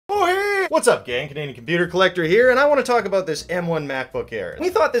What's up, gang? Canadian Computer Collector here, and I want to talk about this M1 Macbook Air. We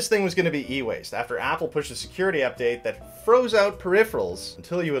thought this thing was going to be e-waste after Apple pushed a security update that froze out peripherals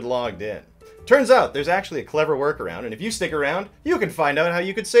until you had logged in. Turns out there's actually a clever workaround, and if you stick around, you can find out how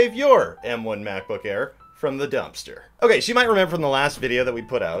you could save your M1 Macbook Air from the dumpster. Okay, so you might remember from the last video that we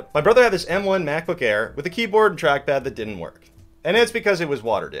put out, my brother had this M1 Macbook Air with a keyboard and trackpad that didn't work. And it's because it was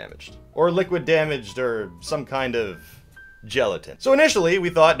water damaged, or liquid damaged, or some kind of gelatin. So initially, we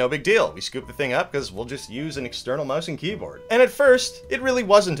thought no big deal. We scooped the thing up because we'll just use an external mouse and keyboard. And at first, it really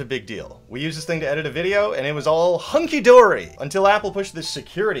wasn't a big deal. We used this thing to edit a video and it was all hunky-dory until Apple pushed this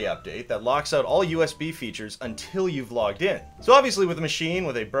security update that locks out all USB features until you've logged in. So obviously with a machine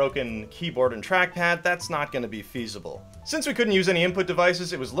with a broken keyboard and trackpad, that's not going to be feasible. Since we couldn't use any input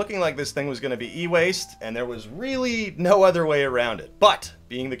devices, it was looking like this thing was going to be e-waste, and there was really no other way around it. But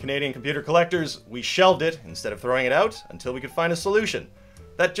being the Canadian Computer Collectors, we shelved it instead of throwing it out until we could find a solution.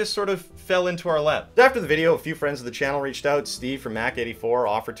 That just sort of fell into our lap. After the video, a few friends of the channel reached out. Steve from Mac84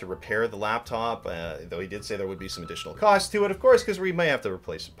 offered to repair the laptop, though he did say there would be some additional cost to it, of course, because we may have to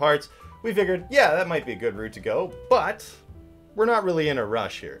replace some parts. We figured, yeah, that might be a good route to go, but we're not really in a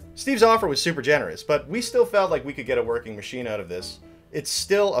rush here. Steve's offer was super generous, but we still felt like we could get a working machine out of this. It's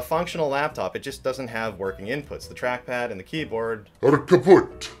still a functional laptop, it just doesn't have working inputs. The trackpad and the keyboard are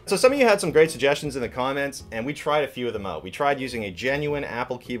kaput. So some of you had some great suggestions in the comments, and we tried a few of them out. We tried using a genuine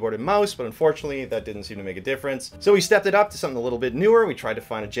Apple keyboard and mouse, but unfortunately that didn't seem to make a difference. So we stepped it up to something a little bit newer. We tried to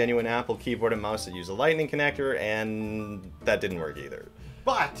find a genuine Apple keyboard and mouse that used a lightning connector, and that didn't work either.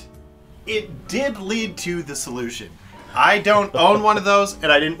 But it did lead to the solution. I don't own one of those,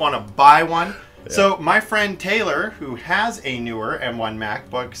 and I didn't want to buy one. Yeah. So my friend Taylor, who has a newer M1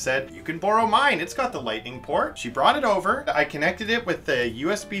 MacBook, said, you can borrow mine. It's got the lightning port. She brought it over. I connected it with the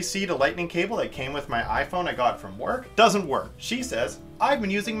USB-C to lightning cable that came with my iPhone I got from work. Doesn't work. She says, I've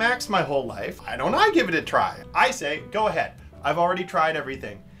been using Macs my whole life. Why don't I give it a try? I say, go ahead. I've already tried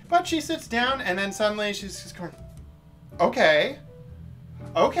everything. But she sits down and then suddenly she's just going, okay.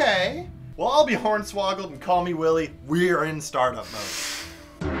 Well, I'll be hornswoggled and call me Willie. We're in startup mode.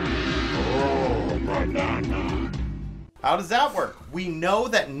 How does that work? We know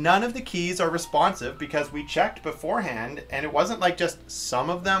that none of the keys are responsive because we checked beforehand, and it wasn't like just some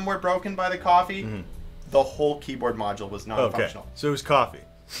of them were broken by the coffee. Mm-hmm. The whole keyboard module was non-functional. Okay, so it was coffee.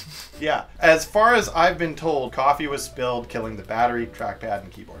 Yeah. As far as I've been told, coffee was spilled, killing the battery, trackpad,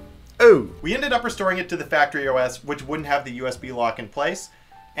 and keyboard. Oh. We ended up restoring it to the factory OS, which wouldn't have the USB lock in place.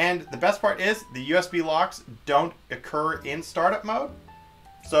 And the best part is the USB locks don't occur in startup mode.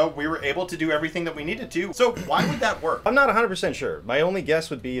 So we were able to do everything that we needed to. So why would that work? I'm not 100% sure. My only guess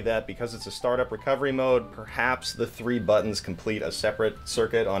would be that because it's a startup recovery mode, perhaps the 3 buttons complete a separate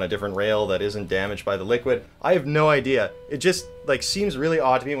circuit on a different rail that isn't damaged by the liquid. I have no idea. It just seems really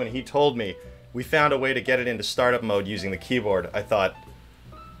odd to me when he told me we found a way to get it into startup mode using the keyboard. I thought,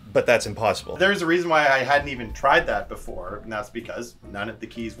 but that's impossible. There's a reason why I hadn't even tried that before, and that's because none of the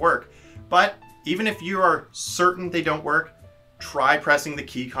keys work. But even if you are certain they don't work, try pressing the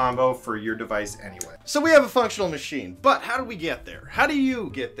key combo for your device anyway. So we have a functional machine, but how do we get there? How do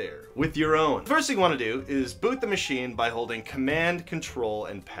you get there with your own? The first thing you want to do is boot the machine by holding Command, Control,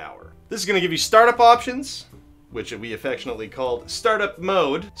 and Power. This is going to give you startup options, which we affectionately called startup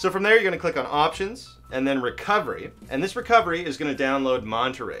mode. So from there, you're going to click on options and then recovery. And this recovery is going to download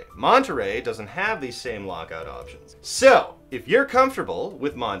Monterey. Monterey doesn't have these same lockout options. So if you're comfortable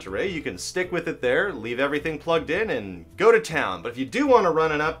with Monterey, you can stick with it there, leave everything plugged in and go to town. But if you do want to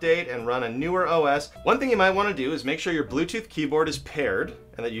run an update and run a newer OS, one thing you might want to do is make sure your Bluetooth keyboard is paired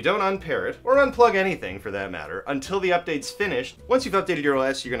and that you don't unpair it, or unplug anything for that matter, until the update's finished. Once you've updated your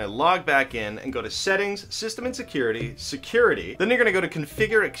OS, you're going to log back in and go to Settings, System and Security, Security. Then you're going to go to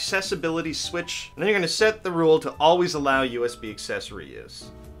Configure Accessibility Switch, and then you're going to set the rule to always allow USB accessory use.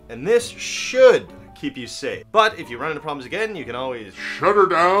 And this should keep you safe. But if you run into problems again, you can always shut her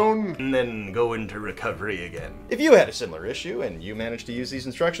down and then go into recovery again. If you had a similar issue and you managed to use these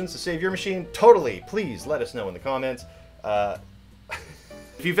instructions to save your machine, totally, please let us know in the comments.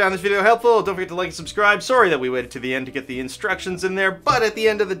 If you found this video helpful, don't forget to like and subscribe. Sorry that we waited to the end to get the instructions in there, but at the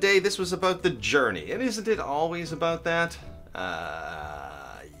end of the day, this was about the journey. And isn't it always about that?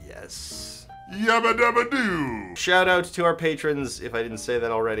 Yes. Yabba dabba doo! Shout out to our patrons if I didn't say that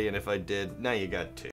already, and if I did, now you got to.